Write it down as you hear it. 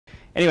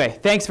Anyway,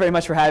 thanks very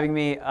much for having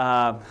me.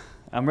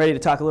 I'm ready to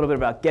talk a little bit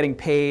about getting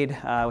paid,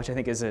 which I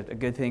think is a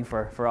good thing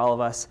for all of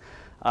us.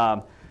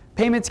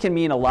 Payments can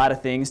mean a lot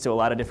of things to a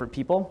lot of different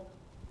people.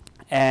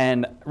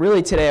 And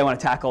really today I want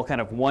to tackle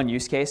kind of one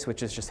use case,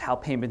 which is just how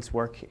payments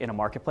work in a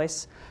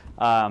marketplace.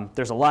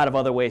 There's a lot of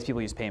other ways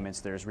people use payments.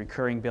 There's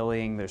recurring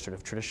billing, there's sort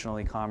of traditional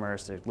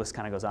e-commerce, the list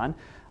kind of goes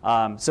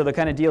on. So the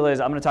kind of deal is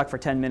I'm going to talk for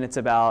 10 minutes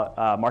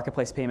about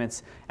marketplace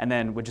payments, and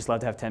then we'd just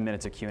love to have 10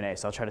 minutes of Q&A.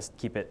 So I'll try to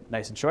keep it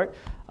nice and short,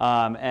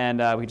 and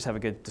we can just have a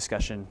good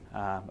discussion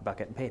about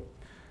getting paid.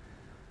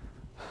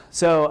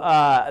 So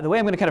the way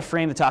I'm going to kind of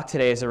frame the talk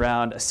today is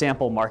around a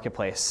sample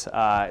marketplace.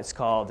 It's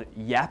called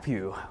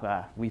Yapu,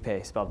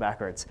 WePay spelled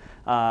backwards.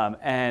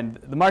 And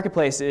the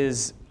marketplace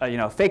is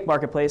a fake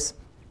marketplace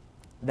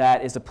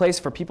that is a place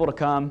for people to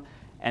come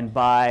and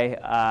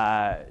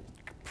buy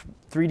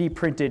 3D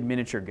printed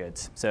miniature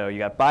goods. So you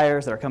got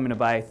buyers that are coming to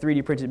buy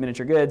 3D printed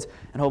miniature goods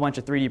and a whole bunch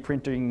of 3D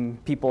printing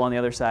people on the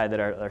other side that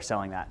are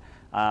selling that.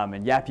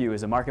 And Yapu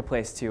is a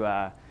marketplace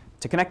to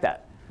connect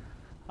that.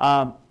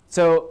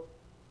 So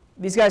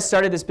these guys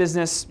started this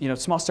business,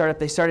 small startup.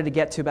 They started to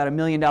get to about $1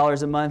 million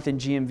a month in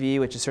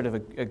GMV, which is sort of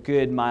a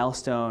good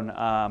milestone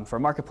for a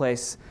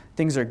marketplace.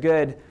 Things are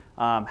good.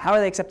 How are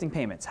they accepting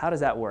payments? How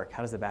does that work?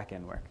 How does the back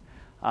end work?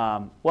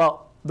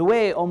 Well, the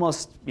way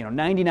almost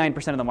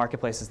 99% of the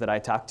marketplaces that I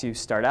talk to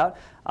start out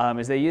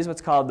is they use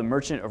what's called the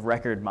merchant of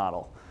record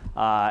model.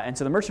 And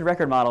so the merchant of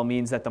record model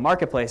means that the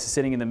marketplace is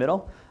sitting in the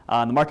middle.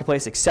 The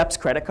marketplace accepts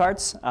credit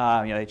cards.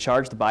 They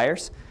charge the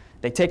buyers.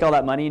 They take all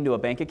that money into a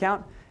bank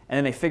account, and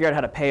then they figure out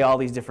how to pay all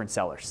these different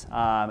sellers.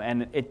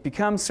 And it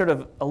becomes sort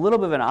of a little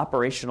bit of an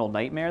operational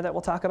nightmare that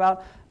we'll talk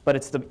about, but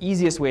it's the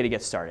easiest way to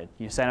get started.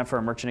 You sign up for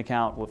a merchant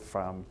account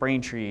from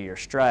Braintree or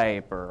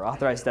Stripe or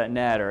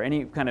Authorize.net or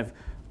any kind of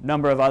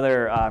number of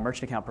other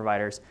merchant account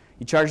providers.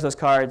 You charge those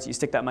cards, you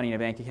stick that money in a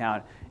bank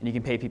account, and you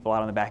can pay people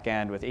out on the back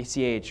end with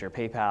ACH or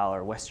PayPal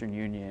or Western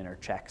Union or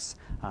checks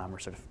or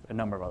sort of a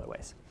number of other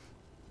ways.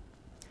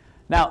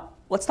 Now,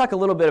 let's talk a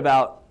little bit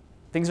about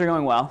things are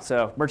going well,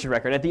 so merchant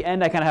record. At the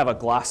end, I kind of have a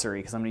glossary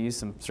because I'm going to use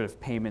some sort of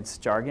payments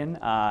jargon,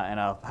 and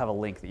I'll have a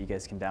link that you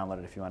guys can download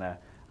it if you want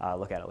to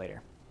look at it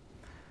later.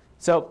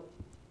 So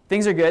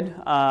things are good.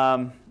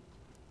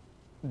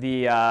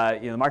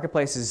 The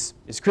marketplace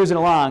is cruising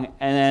along,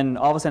 and then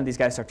all of a sudden these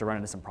guys start to run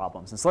into some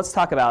problems. And so let's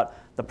talk about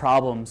the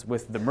problems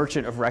with the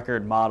merchant of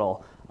record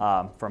model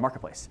for a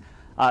marketplace.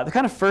 The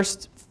kind of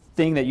first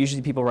thing that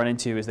usually people run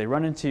into is they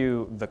run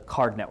into the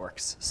card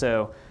networks.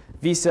 So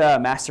Visa,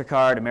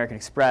 MasterCard, American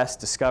Express,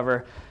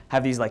 Discover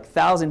have these like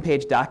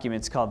 1,000-page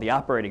documents called the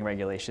operating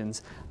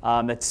regulations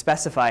that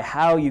specify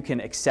how you can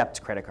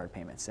accept credit card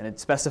payments. And it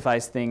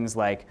specifies things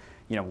like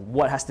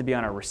what has to be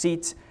on a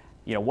receipt,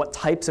 what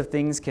types of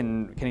things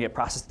can get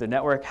processed through the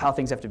network, how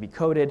things have to be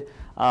coded.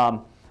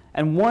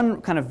 And one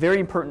kind of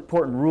very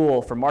important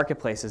rule for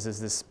marketplaces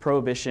is this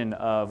prohibition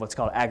of what's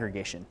called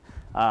aggregation.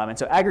 And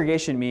so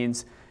aggregation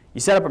means you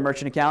set up a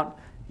merchant account,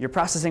 you're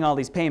processing all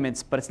these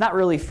payments, but it's not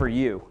really for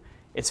you.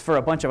 It's for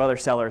a bunch of other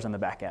sellers on the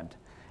back end.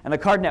 And the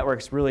card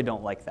networks really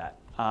don't like that.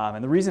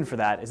 And the reason for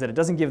that is that it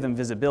doesn't give them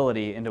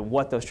visibility into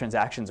what those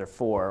transactions are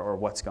for or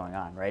what's going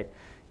on, right?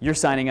 You're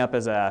signing up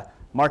as a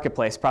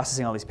marketplace,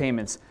 processing all these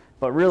payments,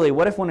 but really,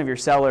 what if one of your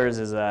sellers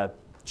is a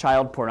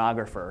child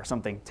pornographer or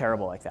something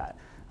terrible like that?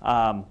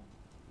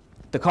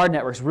 The card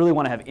networks really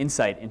want to have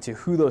insight into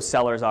who those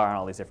sellers are on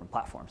all these different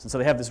platforms. And so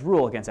they have this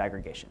rule against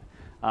aggregation.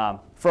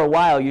 For a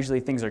while, usually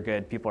things are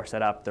good. People are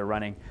set up, they're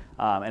running.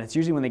 And it's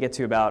usually when they get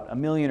to about $1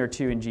 million or $2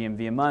 million in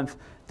GMV a month,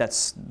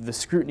 that's the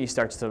scrutiny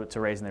starts to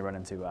raise and they run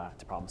into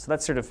problems. So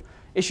that's sort of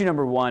issue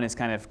number one is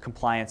kind of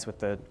compliance with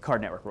the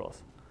card network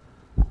rules.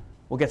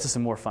 We'll get to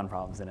some more fun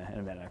problems in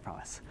a minute, I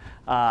promise.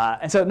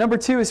 And so number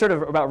two is sort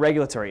of about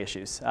regulatory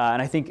issues. And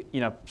I think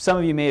some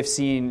of you may have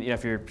seen,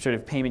 if you're sort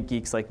of payment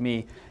geeks like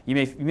me, you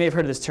may have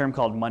heard of this term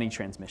called money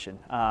transmission.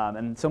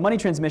 And so money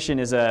transmission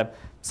is a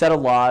set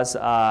of laws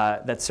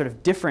that's sort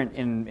of different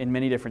in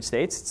many different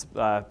states. It's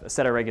a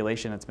set of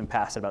regulation that's been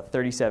passed in about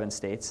 37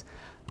 states.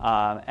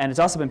 And it's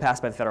also been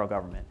passed by the federal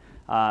government.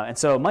 And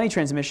so money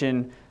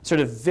transmission sort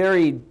of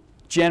very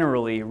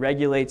generally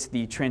regulates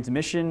the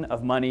transmission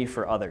of money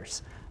for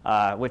others.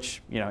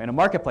 Which, in a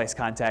marketplace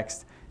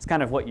context, is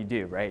kind of what you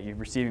do, right? You're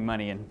receiving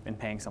money and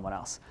paying someone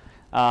else.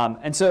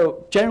 And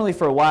so generally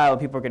for a while,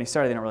 people are getting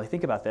started, they don't really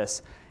think about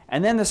this.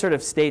 And then the sort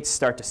of states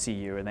start to see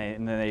you, and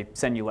then they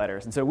send you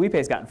letters. And so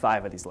WePay's gotten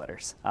 5 of these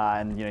letters.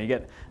 And you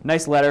get a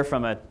nice letter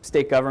from a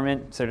state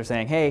government sort of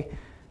saying, hey,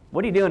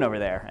 what are you doing over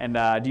there?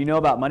 And do you know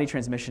about money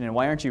transmission, and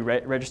why aren't you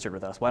registered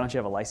with us? Why don't you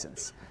have a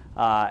license?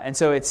 And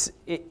so it's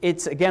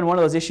again, one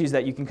of those issues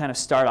that you can kind of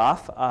start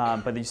off,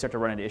 but then you start to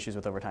run into issues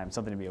with over time,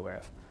 something to be aware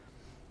of.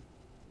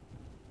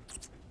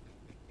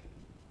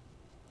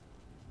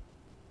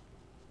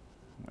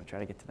 I'm going to try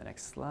to get to the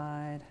next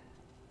slide.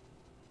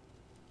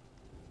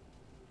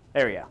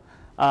 There we go.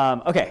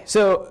 OK,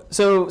 so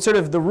sort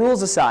of the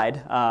rules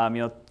aside,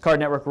 card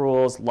network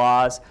rules,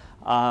 laws,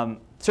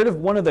 sort of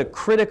one of the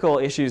critical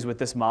issues with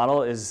this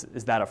model is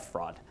that of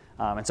fraud.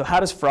 And so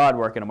how does fraud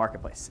work in a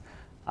marketplace?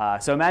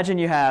 So imagine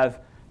you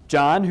have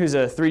John, who's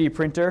a 3D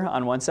printer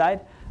on one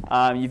side.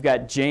 You've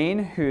got Jane,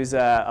 who's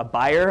a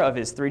buyer of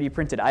his 3D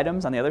printed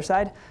items on the other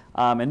side.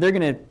 And they're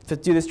going to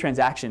do this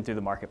transaction through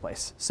the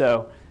marketplace.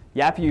 So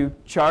Yapu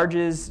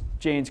charges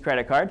Jane's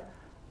credit card.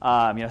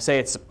 Say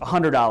it's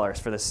 $100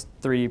 for this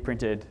 3D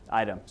printed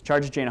item.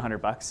 Charges Jane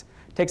 $100,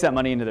 takes that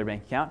money into their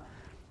bank account,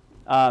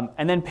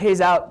 and then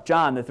pays out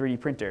John the 3D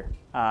printer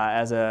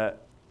as a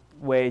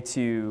way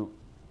to,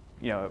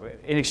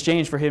 in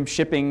exchange for him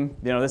shipping,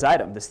 this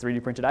item, this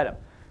 3D printed item.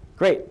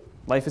 Great,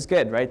 life is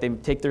good, right? They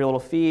take their little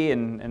fee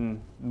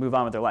and move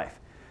on with their life.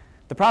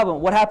 The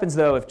problem, what happens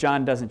though if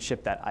John doesn't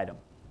ship that item?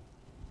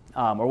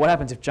 Or what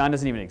happens if John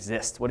doesn't even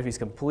exist? What if he's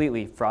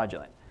completely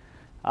fraudulent?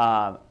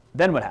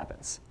 Then what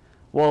happens?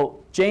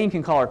 Well, Jane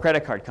can call her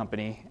credit card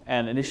company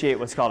and initiate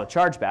what's called a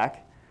chargeback.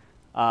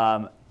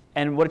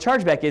 And what a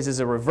chargeback is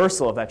a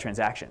reversal of that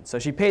transaction. So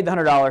she paid the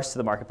 $100 to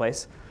the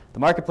marketplace. The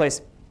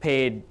marketplace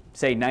paid,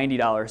 say,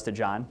 $90 to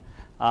John.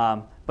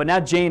 But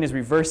now Jane is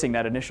reversing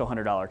that initial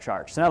 $100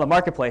 charge. So now the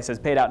marketplace has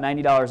paid out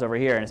 $90 over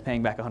here and is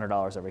paying back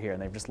 $100 over here,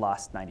 and they've just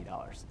lost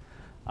 $90.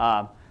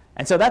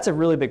 And so that's a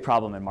really big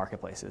problem in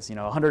marketplaces.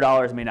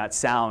 $100 may not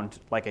sound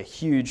like a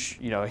huge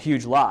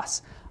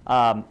loss,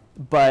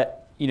 but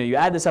you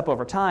add this up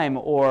over time,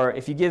 or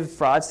if you give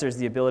fraudsters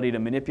the ability to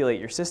manipulate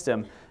your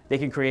system, they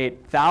can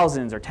create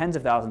thousands or tens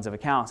of thousands of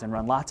accounts and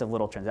run lots of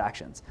little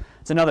transactions.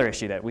 It's another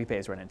issue that WePay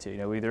has run into.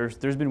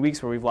 There's been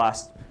weeks where we've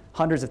lost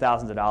hundreds of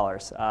thousands of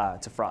dollars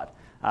to fraud,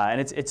 and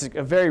it's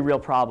a very real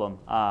problem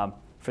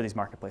for these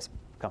marketplace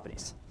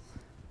companies.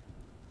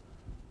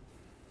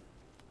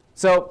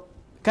 So,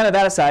 kind of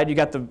that aside, you've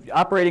got the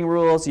operating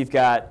rules, you've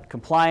got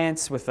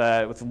compliance with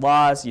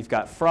laws, you've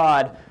got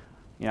fraud.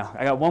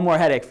 I got one more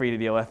headache for you to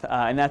deal with,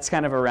 and that's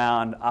kind of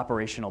around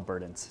operational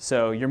burdens.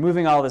 So you're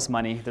moving all this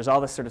money, there's all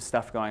this sort of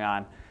stuff going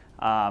on,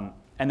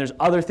 and there's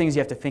other things you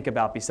have to think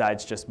about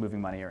besides just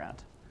moving money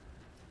around.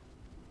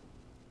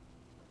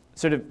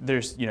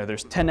 There's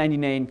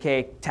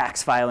 1099K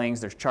tax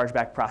filings, there's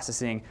chargeback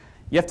processing.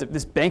 You have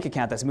this bank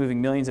account that's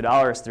moving millions of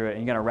dollars through it, and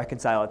you're going to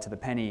reconcile it to the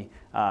penny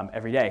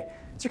every day.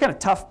 These are kind of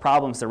tough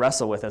problems to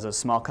wrestle with as a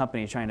small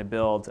company trying to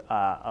build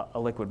a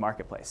liquid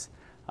marketplace.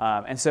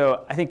 And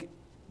so I think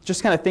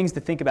just kind of things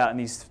to think about in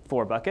these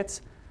 4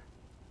 buckets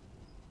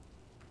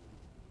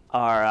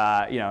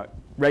are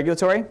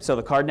regulatory, so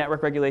the card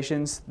network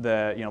regulations,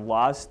 the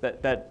laws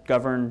that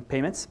govern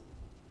payments,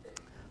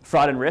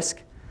 fraud and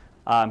risk,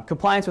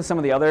 compliance with some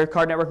of the other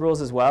card network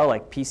rules as well,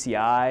 like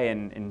PCI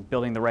and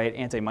building the right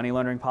anti-money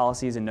laundering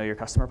policies and know your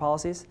customer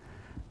policies.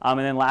 And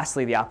then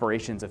lastly, the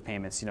operations of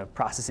payments,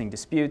 processing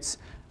disputes,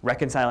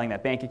 reconciling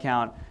that bank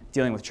account,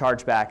 dealing with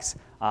chargebacks,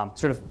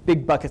 sort of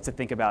big buckets to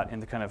think about in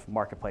the kind of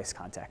marketplace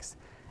context.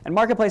 And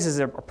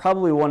marketplaces are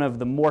probably one of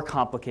the more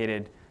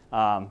complicated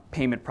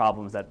payment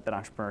problems that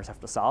entrepreneurs have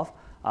to solve,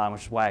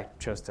 which is why I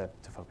chose to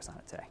focus on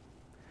it today.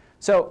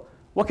 So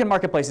what can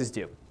marketplaces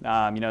do?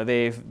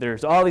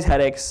 There's all these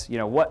headaches.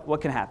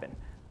 What can happen?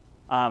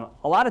 A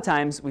lot of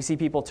times we see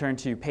people turn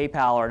to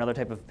PayPal or another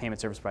type of payment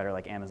service provider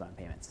like Amazon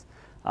Payments.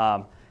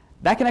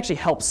 That can actually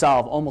help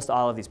solve almost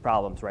all of these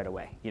problems right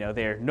away.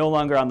 They're no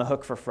longer on the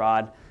hook for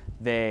fraud.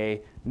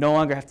 They no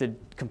longer have to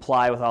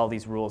comply with all of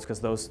these rules because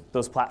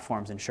those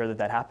platforms ensure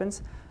that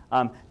happens.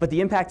 But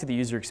the impact to the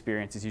user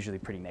experience is usually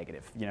pretty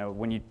negative.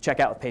 When you check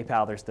out with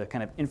PayPal, there's the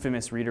kind of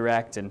infamous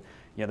redirect, and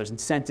there's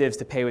incentives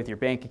to pay with your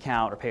bank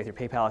account or pay with your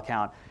PayPal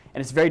account,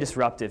 and it's very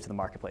disruptive to the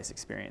marketplace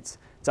experience.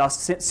 It's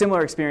also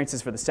similar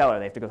experiences for the seller.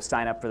 They have to go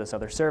sign up for this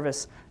other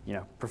service,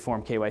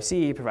 perform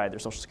KYC, provide their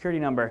social security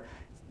number.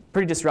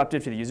 Pretty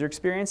disruptive to the user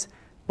experience,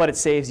 but it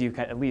saves you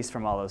at least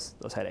from all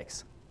those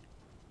headaches.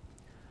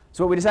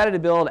 So what we decided to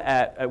build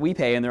at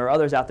WePay, and there are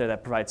others out there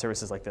that provide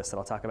services like this that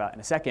I'll talk about in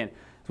a second,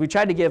 is we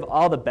tried to give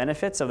all the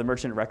benefits of the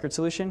merchant record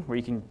solution, where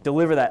you can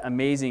deliver that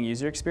amazing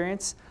user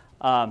experience,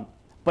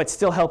 but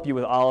still help you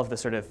with all of the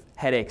sort of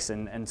headaches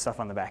and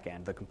stuff on the back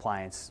end, the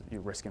compliance,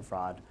 your risk and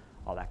fraud,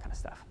 all that kind of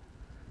stuff.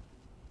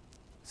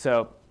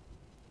 So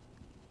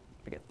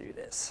let me get through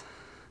this.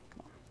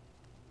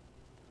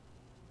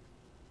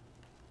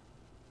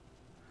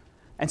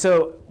 And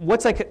so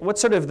what's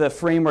sort of the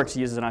framework to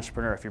use as an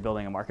entrepreneur if you're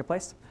building a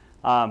marketplace?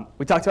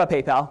 We talked about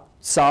PayPal.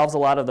 Solves a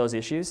lot of those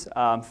issues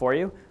for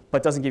you,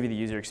 but doesn't give you the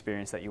user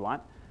experience that you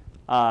want.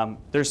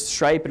 There's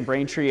Stripe and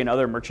Braintree and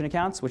other merchant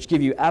accounts, which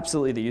give you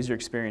absolutely the user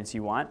experience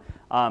you want,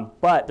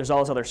 but there's all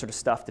this other sort of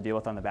stuff to deal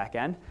with on the back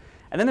end.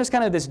 And then there's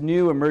kind of this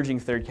new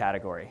emerging third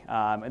category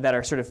that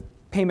are sort of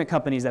payment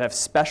companies that have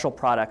special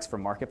products for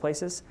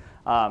marketplaces.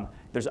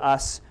 There's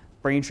us.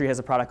 Braintree has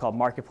a product called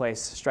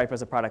Marketplace. Stripe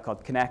has a product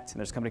called Connect, and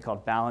there's a company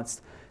called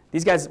Balanced.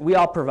 These guys, we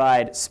all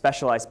provide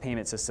specialized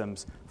payment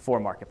systems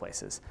for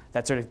marketplaces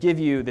that sort of give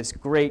you this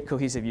great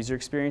cohesive user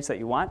experience that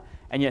you want,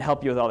 and yet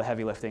help you with all the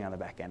heavy lifting on the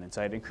back end. And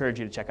so I'd encourage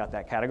you to check out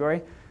that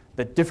category.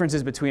 The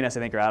differences between us, I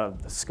think, are out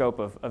of the scope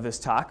of this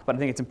talk, but I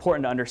think it's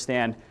important to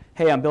understand,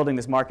 hey, I'm building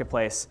this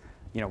marketplace.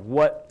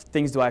 What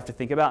things do I have to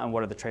think about, and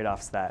what are the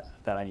trade-offs that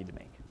I need to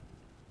make?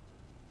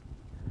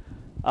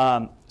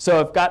 So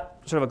I've got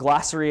sort of a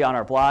glossary on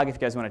our blog if you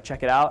guys want to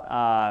check it out,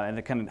 and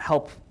it can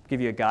help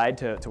give you a guide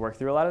to work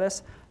through a lot of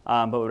this.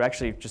 But we'd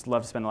actually just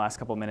love to spend the last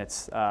couple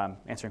minutes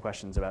answering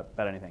questions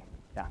about anything.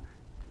 Yeah.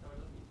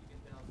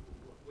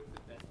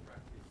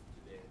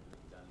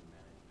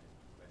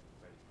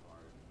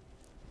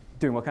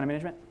 Doing what kind of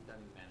management?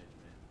 Dunning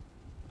management.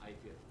 I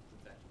get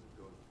transactions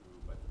go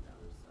through, but on the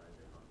other side,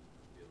 they're not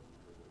fulfilled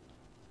because it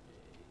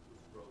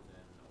was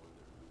frozen, or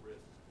there's a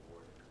risk,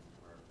 or the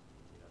customer,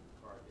 the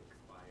card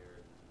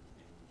expired,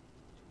 and you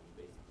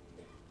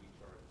basically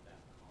recharge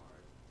that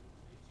card.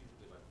 It's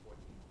usually about 14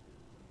 to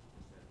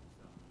 20% of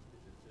some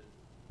businesses.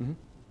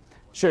 Mm-hmm.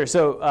 Sure.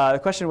 So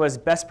the question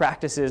was best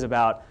practices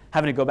about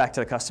having to go back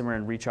to the customer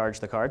and recharge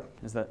the card.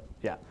 Is that,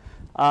 yeah.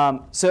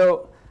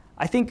 So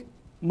I think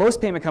most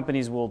payment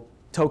companies will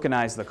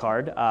tokenize the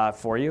card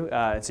for you,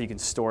 so you can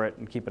store it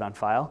and keep it on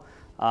file.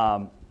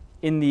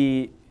 In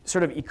the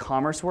sort of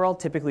e-commerce world,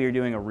 typically you're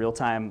doing a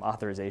real-time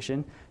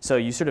authorization. So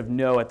you sort of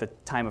know at the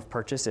time of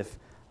purchase if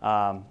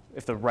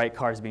the right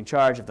card is being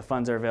charged, if the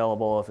funds are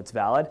available, if it's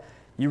valid.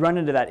 You run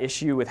into that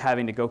issue with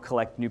having to go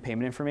collect new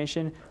payment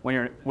information when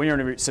you're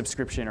in a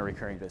subscription or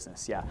recurring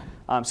business. Yeah.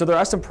 So there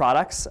are some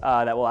products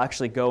that will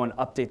actually go and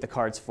update the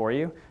cards for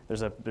you.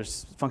 There's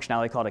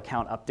functionality called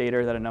Account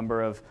Updater that a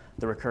number of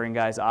the recurring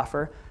guys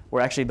offer,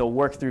 where actually they'll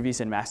work through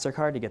Visa and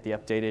MasterCard to get the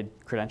updated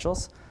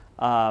credentials.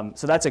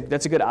 So that's a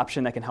good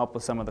option that can help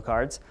with some of the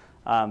cards.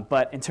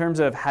 But in terms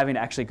of having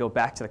to actually go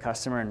back to the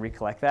customer and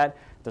recollect that,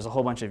 there's a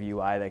whole bunch of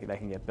UI that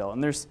can get built.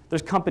 And there's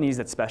companies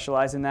that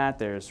specialize in that.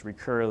 There's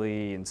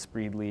Recurly and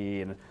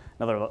Spreedly and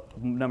another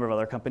number of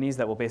other companies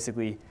that will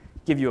basically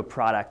give you a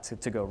product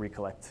to go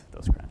recollect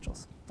those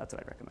credentials. That's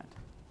what I'd recommend.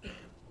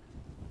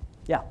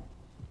 Yeah?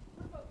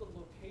 What about the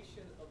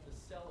location of the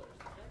sellers?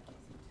 Does that keep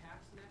the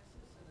tax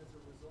nexus and as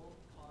a result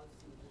cause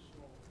some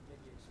additional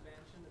maybe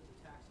expansion of the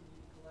tax you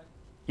need to collect?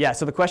 Yeah,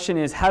 so the question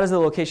is, how does the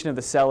location of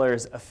the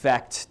sellers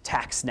affect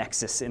tax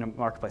nexus in a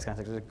marketplace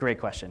context? It's a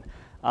great question.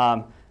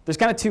 There's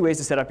kind of two ways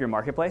to set up your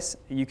marketplace.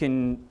 You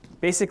can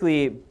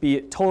basically be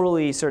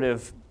totally sort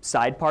of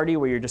side party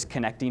where you're just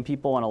connecting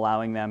people and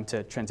allowing them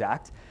to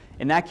transact.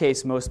 In that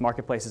case, most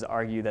marketplaces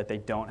argue that they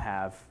don't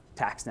have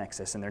tax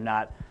nexus and they're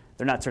not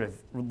sort of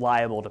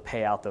liable to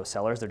pay out those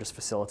sellers. They're just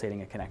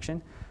facilitating a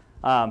connection.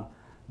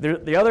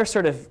 The other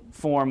sort of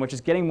form, which is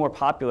getting more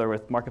popular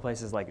with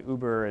marketplaces like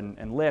Uber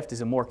and Lyft,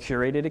 is a more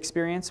curated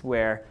experience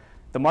where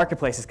the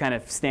marketplace is kind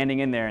of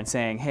standing in there and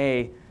saying,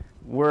 hey,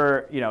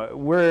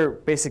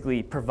 we're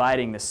basically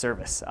providing this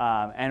service,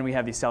 and we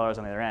have these sellers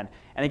on the other end.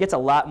 And it gets a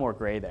lot more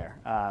gray there.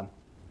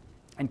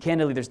 And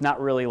candidly, there's not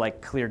really like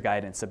clear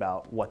guidance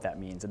about what that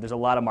means. And there's a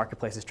lot of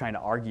marketplaces trying to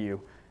argue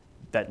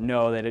that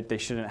no, that they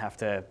shouldn't have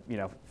to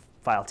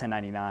file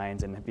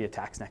 1099s and be a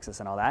tax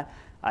nexus and all that.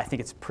 I think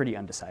it's pretty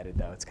undecided,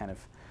 though. It's kind of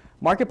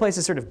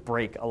marketplaces sort of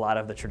break a lot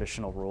of the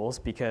traditional rules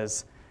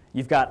because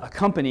you've got a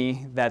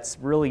company that's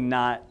really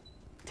not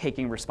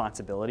taking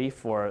responsibility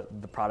for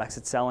the products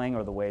it's selling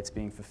or the way it's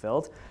being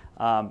fulfilled.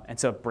 And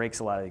so it breaks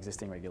a lot of the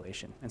existing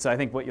regulation. And so I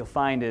think what you'll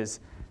find is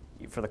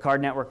for the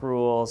card network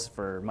rules,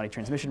 for money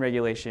transmission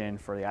regulation,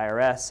 for the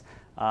IRS,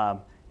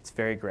 it's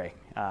very gray.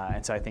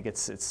 And so I think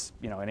it's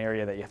an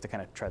area that you have to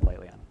kind of tread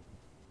lightly on.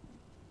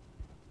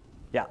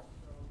 Yeah?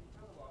 So we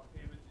talk about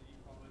payments in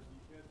e-commerce.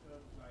 You hear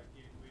terms like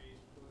gateways,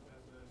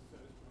 processors,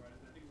 service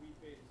providers. I think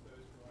WePay is a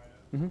service provider.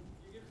 Mm-hmm.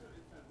 Can you give some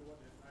insight into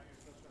what the entire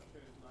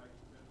infrastructure is like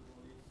in terms of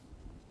all these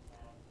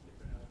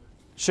different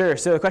elements? Sure.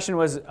 So the question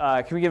was,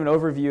 can we give an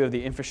overview of the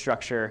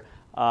infrastructure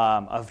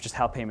of just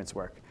how payments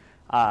work?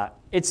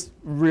 It's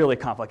really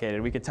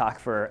complicated. We could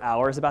talk for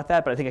hours about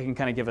that, but I think I can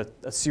kind of give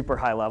a super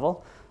high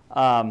level.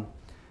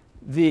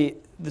 The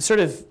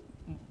sort of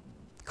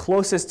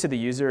closest to the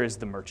user is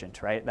the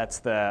merchant, right? That's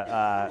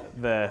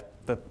the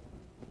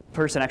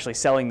person actually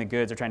selling the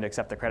goods or trying to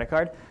accept the credit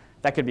card.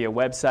 That could be a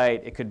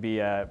website. It could be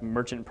a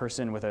merchant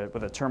person with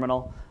a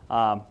terminal.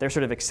 They're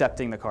sort of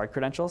accepting the card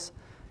credentials.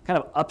 Kind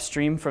of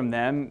upstream from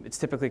them, it's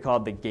typically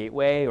called the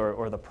gateway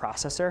or the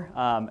processor.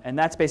 And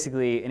that's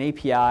basically an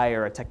API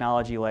or a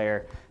technology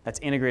layer that's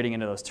integrating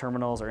into those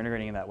terminals or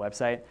integrating into that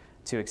website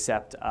to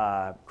accept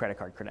credit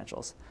card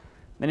credentials.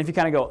 Then if you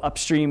kind of go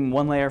upstream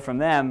one layer from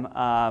them,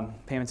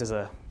 payments is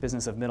a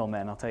business of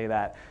middlemen, I'll tell you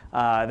that.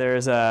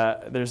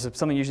 There's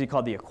something usually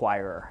called the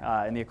acquirer.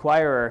 And the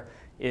acquirer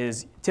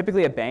is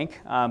typically a bank,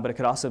 but it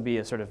could also be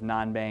a sort of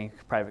non-bank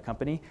private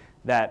company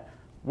that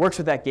works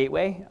with that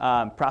gateway,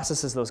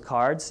 processes those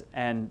cards,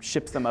 and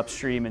ships them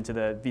upstream into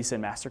the Visa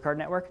and MasterCard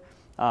network.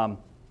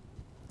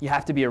 You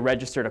have to be a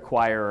registered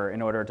acquirer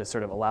in order to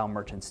sort of allow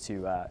merchants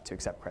to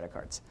accept credit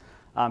cards.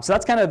 So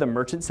that's kind of the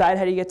merchant side,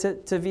 how do you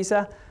get to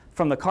Visa.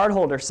 From the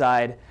cardholder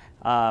side,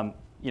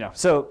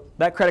 so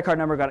that credit card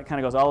number kind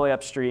of goes all the way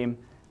upstream.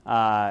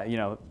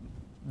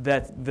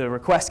 That the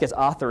request gets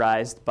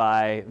authorized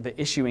by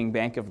the issuing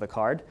bank of the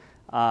card,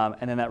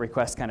 and then that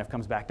request kind of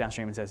comes back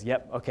downstream and says,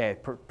 yep, okay,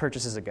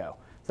 purchase is a go.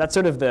 So that's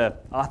sort of the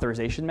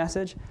authorization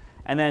message.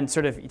 And then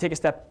sort of you take a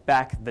step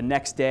back, the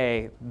next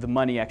day, the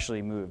money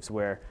actually moves,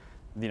 where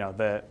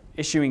the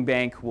issuing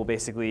bank will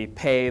basically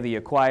pay the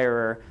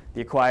acquirer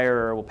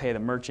will pay the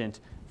merchant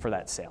for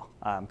that sale,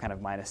 kind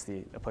of minus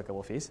the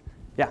applicable fees.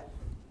 Yeah?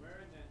 Where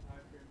in that time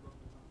frame will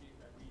the companies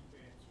like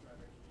WePay and Stripe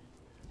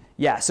actually?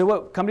 Yeah, so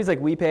what companies like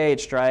WePay,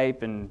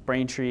 Stripe, and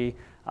Braintree,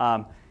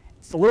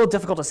 it's a little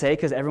difficult to say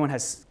because everyone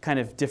has kind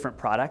of different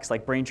products.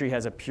 Like Braintree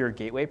has a pure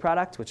gateway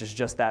product, which is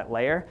just that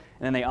layer.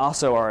 And then they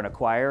also are an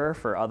acquirer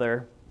for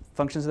other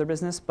functions of their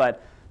business.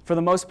 But for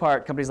the most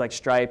part, companies like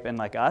Stripe and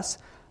like us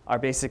are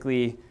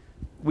basically,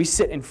 we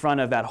sit in front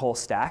of that whole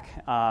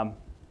stack.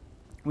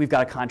 We've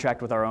got a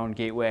contract with our own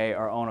gateway,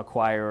 our own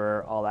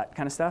acquirer, all that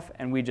kind of stuff.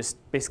 And we just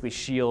basically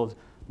shield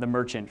the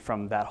merchant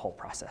from that whole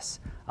process.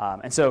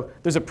 And so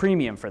there's a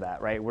premium for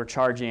that, right? We're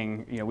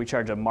charging, we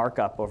charge a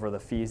markup over the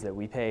fees that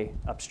we pay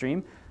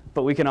upstream,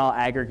 but we can all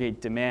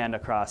aggregate demand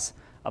across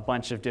a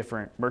bunch of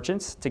different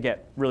merchants to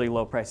get really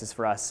low prices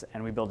for us,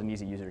 and we build an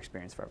easy user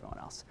experience for everyone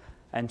else.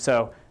 And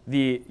so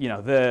the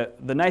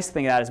nice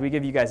thing of that is we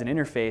give you guys an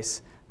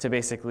interface to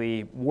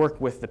basically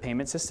work with the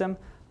payment system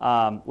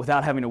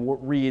without having to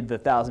read the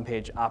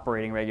 1,000-page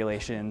operating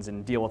regulations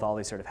and deal with all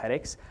these sort of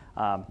headaches.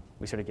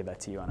 We sort of give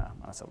that to you on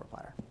a silver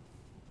platter.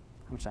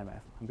 How much time do I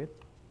have? I'm good?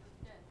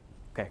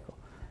 Okay, cool.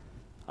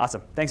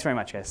 Awesome. Thanks very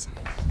much, guys.